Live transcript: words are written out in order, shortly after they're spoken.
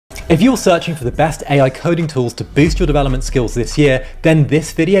If you're searching for the best AI coding tools to boost your development skills this year, then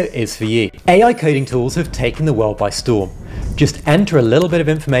this video is for you. AI coding tools have taken the world by storm. Just enter a little bit of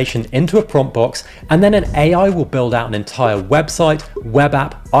information into a prompt box and then an AI will build out an entire website, web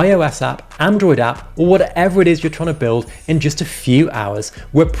app, iOS app, Android app, or whatever it is you're trying to build in just a few hours,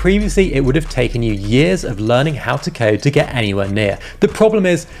 where previously it would have taken you years of learning how to code to get anywhere near. The problem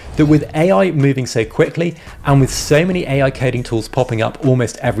is that with AI moving so quickly and with so many AI coding tools popping up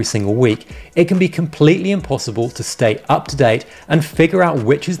almost every single week, it can be completely impossible to stay up to date and figure out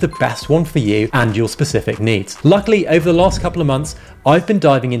which is the best one for you and your specific needs. Luckily, over the last couple of months, I've been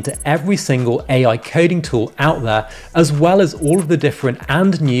diving into every single AI coding tool out there, as well as all of the different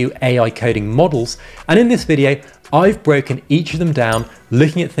and new AI coding models. And in this video, I've broken each of them down,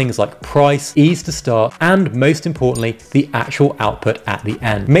 looking at things like price, ease to start, and most importantly, the actual output at the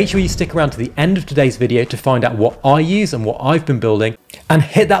end. Make sure you stick around to the end of today's video to find out what I use and what I've been building, and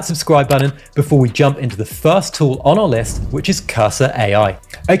hit that subscribe button before we jump into the first tool on our list, which is Cursor AI.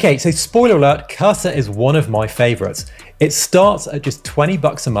 Okay, so spoiler alert, Cursor is one of my favorites. It starts at just 20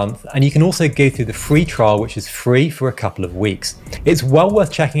 bucks a month, and you can also go through the free trial, which is free for a couple of weeks. It's well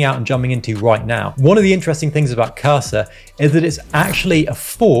worth checking out and jumping into right now. One of the interesting things about Cursor is that it's actually a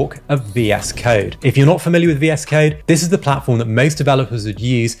fork of VS Code. If you're not familiar with VS Code, this is the platform that most developers would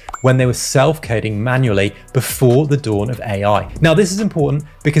use when they were self-coding manually before the dawn of AI. Now, this is important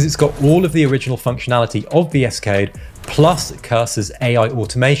because it's got all of the original functionality of VS Code, plus Cursor's AI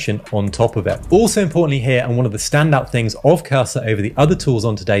automation on top of it. Also importantly here, and one of the standout things of Cursor over the other tools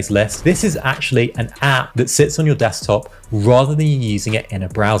on today's list, this is actually an app that sits on your desktop rather than you using it in a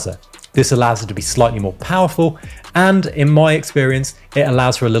browser. This allows it to be slightly more powerful, and in my experience, it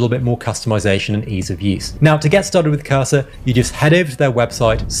allows for a little bit more customization and ease of use. Now, to get started with Cursor, you just head over to their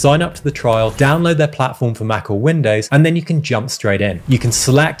website, sign up to the trial, download their platform for Mac or Windows, and then you can jump straight in. You can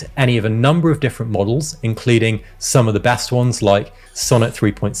select any of a number of different models, including some of the best ones like Sonnet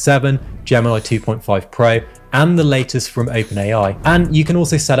 3.7, Gemini 2.5 Pro, and the latest from OpenAI. And you can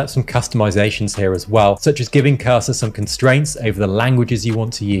also set up some customizations here as well, such as giving Cursor some constraints over the languages you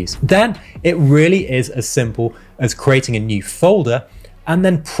want to use. Then it really is as simple as creating a new folder and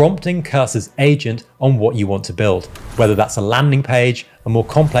then prompting Cursor's agent on what you want to build, whether that's a landing page, a more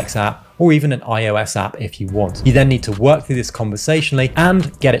complex app, or even an iOS app if you want. You then need to work through this conversationally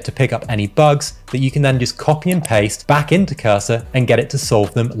and get it to pick up any bugs that you can then just copy and paste back into Cursor and get it to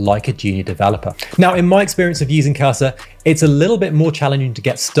solve them like a junior developer. Now, in my experience of using Cursor, it's a little bit more challenging to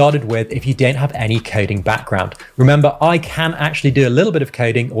get started with if you don't have any coding background. Remember, I can actually do a little bit of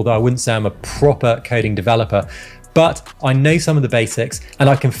coding, although I wouldn't say I'm a proper coding developer, but I know some of the basics and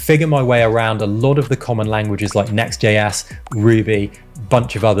I can figure my way around a lot of the common languages like Next.js, Ruby,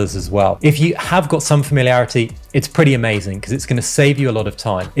 bunch of others as well. If you have got some familiarity, it's pretty amazing because it's going to save you a lot of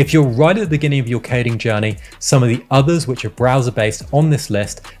time. If you're right at the beginning of your coding journey, some of the others which are browser based on this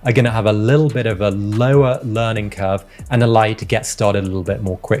list are going to have a little bit of a lower learning curve and allow you to get started a little bit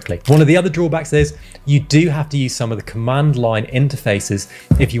more quickly. One of the other drawbacks is you do have to use some of the command line interfaces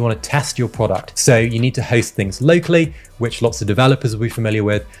if you want to test your product. So you need to host things locally, which lots of developers will be familiar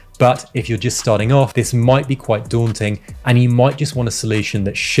with. But if you're just starting off, this might be quite daunting and you might just want a solution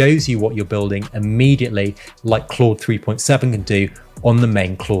that shows you what you're building immediately, like Claude 3.7 can do on the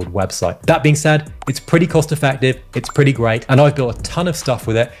main Claude website. That being said, it's pretty cost effective, it's pretty great, and I've built a ton of stuff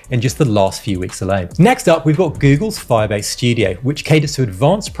with it in just the last few weeks alone. Next up, we've got Google's Firebase Studio, which caters to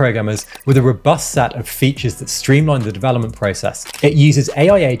advanced programmers with a robust set of features that streamline the development process. It uses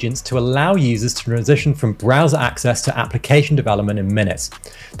AI agents to allow users to transition from browser access to application development in minutes.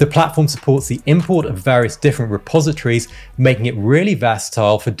 The platform supports the import of various different repositories, making it really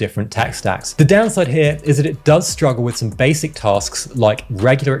versatile for different tech stacks. The downside here is that it does struggle with some basic tasks like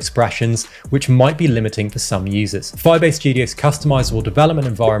regular expressions, which might be limiting for some users. Firebase Studio's customizable development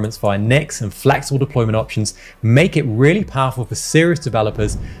environments via NICs and flexible deployment options make it really powerful for serious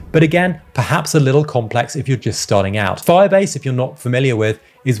developers, but again, perhaps a little complex if you're just starting out. Firebase, if you're not familiar with,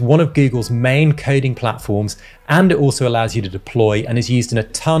 is one of Google's main coding platforms, and it also allows you to deploy and is used in a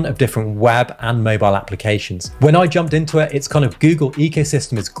ton of different web and mobile applications. When I jumped into it, its kind of Google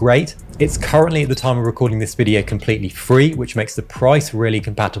ecosystem is great. It's currently, at the time of recording this video, completely free, which makes the price really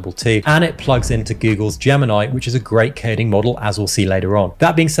compatible too. And it plugs into Google's Gemini, which is a great coding model, as we'll see later on.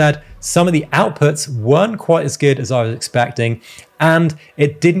 That being said, some of the outputs weren't quite as good as I was expecting, and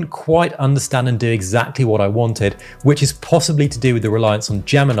it didn't quite understand and do exactly what I wanted, which is possibly to do with the reliance on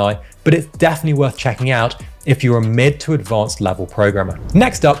Gemini, but it's definitely worth checking out if you're a mid to advanced level programmer.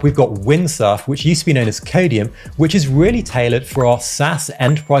 Next up, we've got Windsurf, which used to be known as Codium, which is really tailored for our SaaS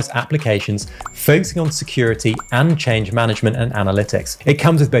enterprise applications, focusing on security and change management and analytics. It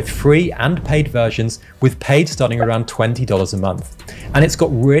comes with both free and paid versions, with paid starting around $20 a month. And it's got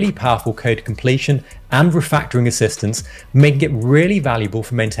really powerful code completion and refactoring assistance, making it really valuable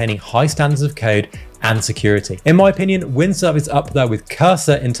for maintaining high standards of code and security. In my opinion, Windsurf is up there with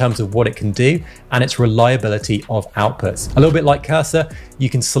Cursor in terms of what it can do and its reliability of outputs. A little bit like Cursor, you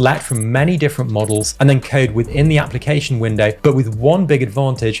can select from many different models and then code within the application window, but with one big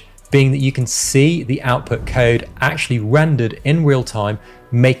advantage being that you can see the output code actually rendered in real time,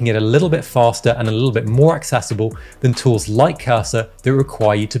 making it a little bit faster and a little bit more accessible than tools like Cursor that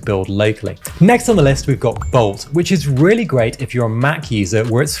require you to build locally. Next on the list, we've got Bolt, which is really great if you're a Mac user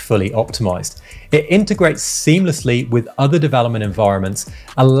where it's fully optimized. It integrates seamlessly with other development environments,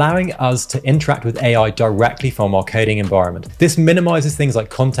 allowing us to interact with AI directly from our coding environment. This minimizes things like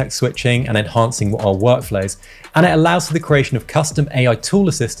context switching and enhancing our workflows, and it allows for the creation of custom AI tool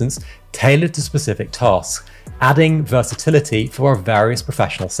assistants tailored to specific tasks, adding versatility for our various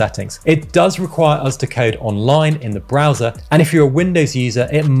professional settings. It does require us to code online in the browser, and if you're a Windows user,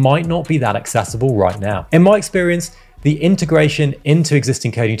 it might not be that accessible right now. In my experience, the integration into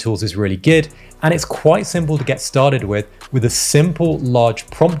existing coding tools is really good, and it's quite simple to get started with a simple, large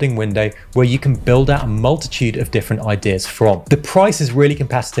prompting window where you can build out a multitude of different ideas from. The price is really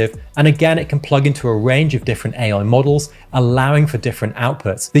competitive, and again, it can plug into a range of different AI models, allowing for different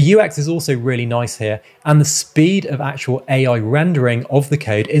outputs. The UX is also really nice here, and the speed of actual AI rendering of the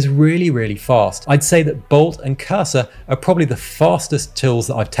code is really, really fast. I'd say that Bolt and Cursor are probably the fastest tools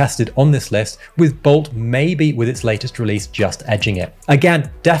that I've tested on this list, with Bolt maybe with its latest release just edging it. Again,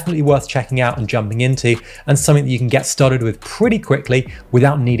 definitely worth checking out and jumping into, and something that you can get started with pretty quickly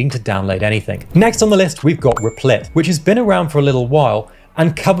without needing to download anything. Next on the list, we've got Replit, which has been around for a little while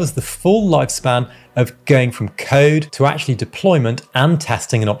and covers the full lifespan of going from code to actually deployment and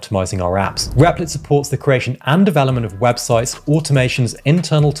testing and optimizing our apps. Replit supports the creation and development of websites, automations,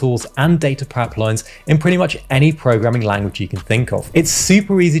 internal tools, and data pipelines in pretty much any programming language you can think of. It's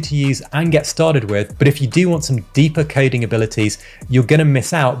super easy to use and get started with, but if you do want some deeper coding abilities, you're going to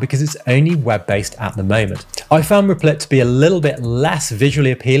miss out because it's only web-based at the moment. I found Replit to be a little bit less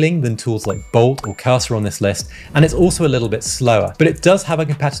visually appealing than tools like Bolt or Cursor on this list, and it's also a little bit slower, but it does have a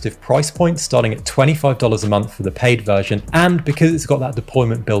competitive price point starting at $25 a month for the paid version, and because it's got that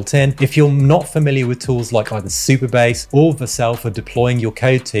deployment built in, if you're not familiar with tools like either Supabase or Vercel for deploying your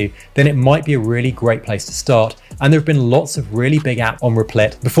code to, then it might be a really great place to start. And there have been lots of really big apps on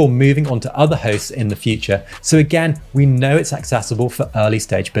Replit before moving on to other hosts in the future. So again, we know it's accessible for early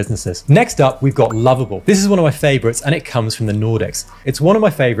stage businesses. Next up, we've got Lovable. This is one of my favorites, and it comes from the Nordics. It's one of my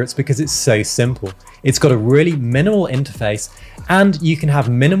favorites because it's so simple. It's got a really minimal interface, and you can have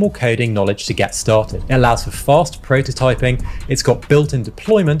minimal coding knowledge to get started. It allows for fast prototyping, it's got built-in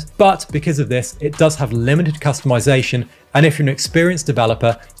deployment, but because of this, it does have limited customization, and if you're an experienced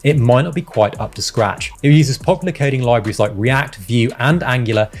developer, it might not be quite up to scratch. It uses popular coding libraries like React, Vue, and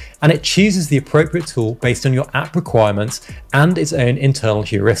Angular, and it chooses the appropriate tool based on your app requirements and its own internal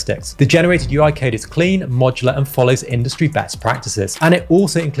heuristics. The generated UI code is clean, modular, and follows industry best practices. And it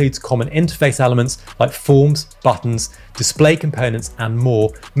also includes common interface elements like forms, buttons, display components, and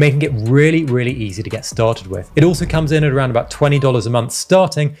more, making it really, really easy to get started with. It also comes in at around about $20 a month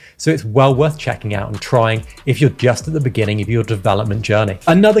starting, so it's well worth checking out and trying if you're just at the beginning of your development journey.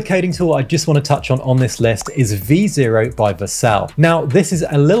 Another coding tool I just want to touch on this list is V0 by Vercel. Now, this is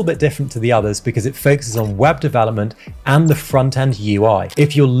a little bit different to the others because it focuses on web development and the front-end UI.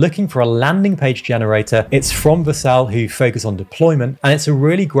 If you're looking for a landing page generator, it's from Vercel, who focus on deployment, and it's a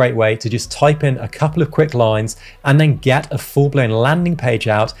really great way to just type in a couple of quick lines and then get a full-blown landing page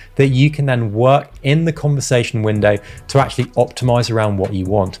out that you can then work in the conversation window to actually optimize around what you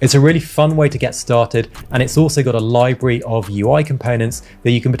want. It's a really fun way to get started, and it's also got a library of UI components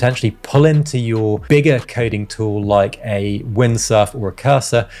that you can potentially pull into your bigger coding tool like a Windsurf or a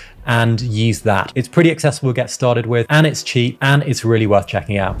Cursor and use that. It's pretty accessible to get started with, and it's cheap, and it's really worth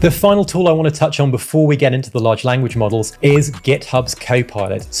checking out. The final tool I want to touch on before we get into the large language models is GitHub's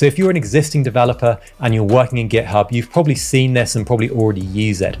Copilot. So if you're an existing developer and you're working in GitHub, you've probably seen this and probably already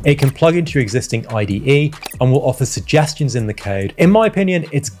use it. It can plug into your existing IDE and will offer suggestions in the code. In my opinion,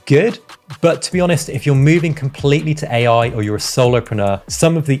 it's good, But to be honest, if you're moving completely to AI or you're a solopreneur,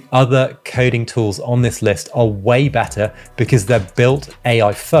 some of the other coding tools on this list are way better because they're built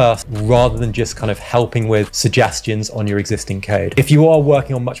AI first rather than just kind of helping with suggestions on your existing code. If you are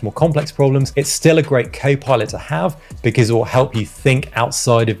working on much more complex problems, it's still a great co-pilot to have because it will help you think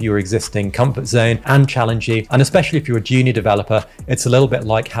outside of your existing comfort zone and challenge you. And especially if you're a junior developer, it's a little bit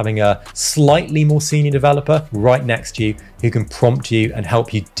like having a slightly more senior developer right next to you who can prompt you and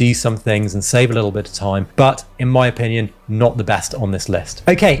help you do some things and save a little bit of time. But in my opinion, not the best on this list.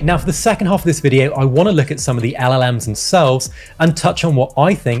 Okay, now for the second half of this video, I want to look at some of the LLMs themselves and touch on what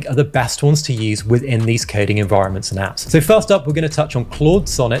I think are the best ones to use within these coding environments and apps. So first up, we're going to touch on Claude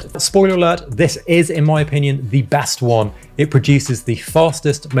Sonnet. Spoiler alert, this is, in my opinion, the best one. It produces the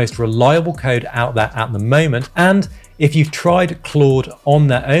fastest, most reliable code out there at the moment. And if you've tried Claude on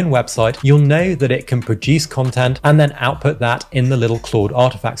their own website, you'll know that it can produce content and then output that in the little Claude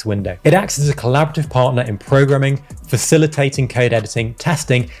artifacts window. It acts as a collaborative partner in programming, facilitating code editing,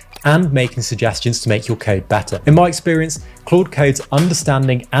 testing, and making suggestions to make your code better. In my experience, Claude Code's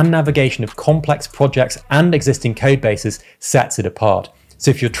understanding and navigation of complex projects and existing code bases sets it apart. So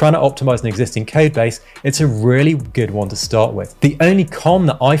if you're trying to optimize an existing code base, it's a really good one to start with. The only con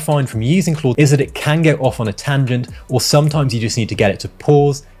that I find from using Claude is that it can go off on a tangent, or sometimes you just need to get it to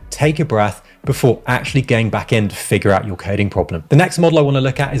pause, take a breath, before actually going back in to figure out your coding problem. The next model I want to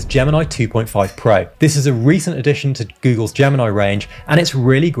look at is Gemini 2.5 Pro. This is a recent addition to Google's Gemini range, and it's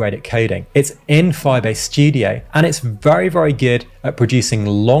really great at coding. It's in Firebase Studio, and it's very, very good at producing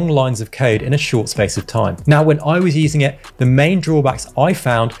long lines of code in a short space of time. Now, when I was using it, the main drawbacks I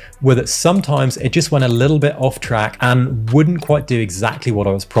found were that sometimes it just went a little bit off track and wouldn't quite do exactly what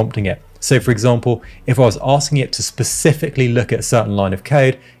I was prompting it. So for example, if I was asking it to specifically look at a certain line of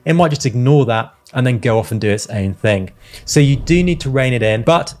code, it might just ignore that and then go off and do its own thing. So you do need to rein it in.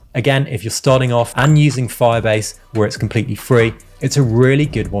 But again, if you're starting off and using Firebase where it's completely free, it's a really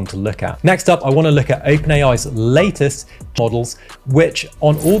good one to look at. Next up, I want to look at OpenAI's latest models, which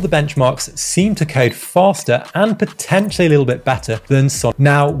on all the benchmarks seem to code faster and potentially a little bit better than Sonnet.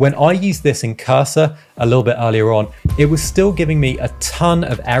 Now, when I used this in Cursor a little bit earlier on, it was still giving me a ton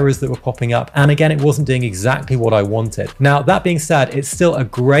of errors that were popping up. And again, it wasn't doing exactly what I wanted. Now, that being said, it's still a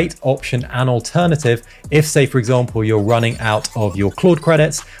great option and alternative if, say, for example, you're running out of your Claude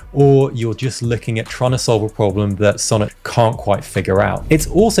credits, or you're just looking at trying to solve a problem that Sonnet can't quite figure out. It's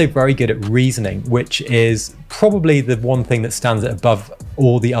also very good at reasoning, which is probably the one thing that stands it above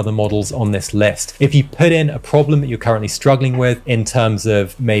all the other models on this list. If you put in a problem that you're currently struggling with in terms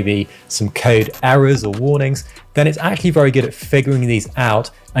of maybe some code errors or warnings, then it's actually very good at figuring these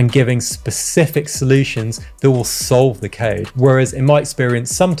out and giving specific solutions that will solve the code. Whereas in my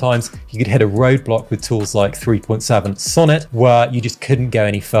experience, sometimes you could hit a roadblock with tools like 3.7 Sonnet, where you just couldn't go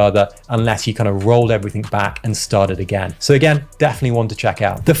any further unless you kind of rolled everything back and started again. So again, definitely one to check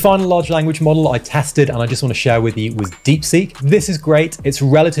out. The final large language model I tested and I just want to share with you was DeepSeek. This is great. It's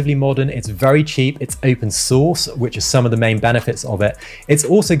relatively modern. It's very cheap. It's open source, which are some of the main benefits of it. It's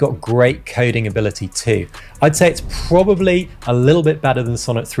also got great coding ability too. I'd say it's probably a little bit better than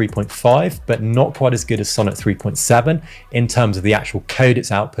Sonnet 3.5, but not quite as good as Sonnet 3.7 in terms of the actual code it's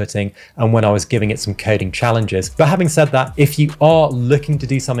outputting and when I was giving it some coding challenges. But having said that, if you are looking to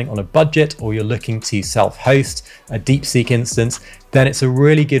do something on a budget or you're looking to self-host a DeepSeek instance, then it's a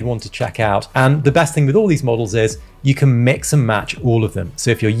really good one to check out. And the best thing with all these models is you can mix and match all of them.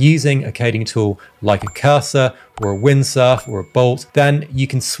 So if you're using a coding tool like a Cursor or a Windsurf or a Bolt, then you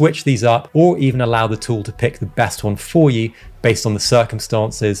can switch these up or even allow the tool to pick the best one for you based on the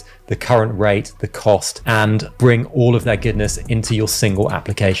circumstances, the current rate, the cost, and bring all of their goodness into your single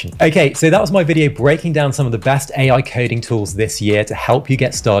application. Okay, so that was my video breaking down some of the best AI coding tools this year to help you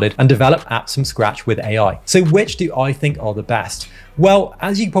get started and develop apps from scratch with AI. So which do I think are the best? Well,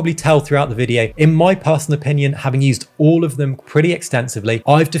 as you can probably tell throughout the video, in my personal opinion, having used all of them pretty extensively,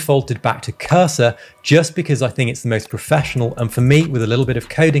 I've defaulted back to Cursor just because I think it's the most professional. And for me, with a little bit of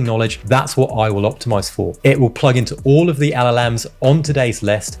coding knowledge, that's what I will optimize for. It will plug into all of the LLMs on today's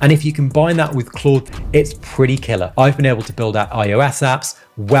list. And if you combine that with Claude, it's pretty killer. I've been able to build out iOS apps,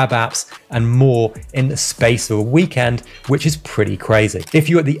 web apps, and more in the space of a weekend, which is pretty crazy. If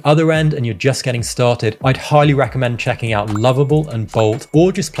you're at the other end and you're just getting started, I'd highly recommend checking out Lovable and Bolt,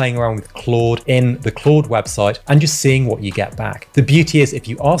 or just playing around with Claude in the Claude website and just seeing what you get back. The beauty is, if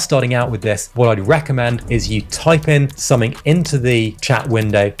you are starting out with this, what I'd recommend is you type in something into the chat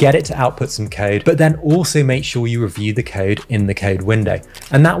window, get it to output some code, but then also make sure you review the code in the code window.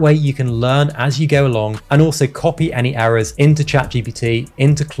 And that way you can learn as you go along and also copy any errors into ChatGPT, into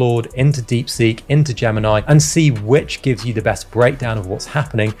into Claude, into DeepSeek, into Gemini, and see which gives you the best breakdown of what's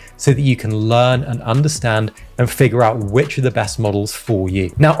happening so that you can learn and understand and figure out which are the best models for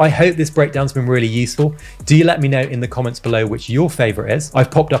you. Now, I hope this breakdown's been really useful. Do let me know in the comments below which your favorite is.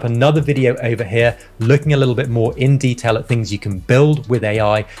 I've popped up another video over here looking a little bit more in detail at things you can build with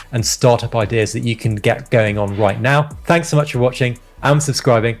AI and startup ideas that you can get going on right now. Thanks so much for watching and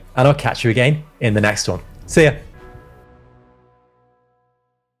subscribing, and I'll catch you again in the next one. See ya.